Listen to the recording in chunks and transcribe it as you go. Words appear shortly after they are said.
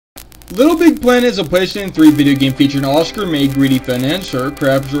Little Big Planet is a PlayStation 3 video game featuring Oscar-made greedy financier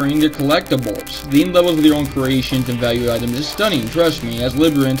capturing the collectibles. Themed levels with your own creations and value items is stunning, trust me, as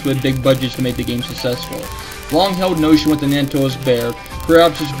Liberants with big budgets to make the game successful. Long-held notion with the Nanto is bare,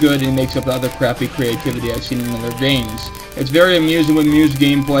 perhaps it's good and makes up the other crappy creativity I've seen in other games. It's very amusing with amused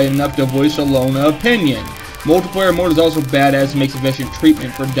gameplay and enough to voice a lone opinion. Multiplayer mode is also badass and makes efficient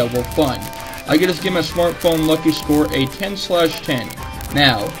treatment for double fun. I give this game a smartphone lucky score a 10/10.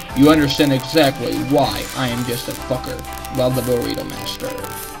 Now, you understand exactly why I am just a fucker. Well, the Burrito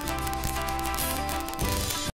Master.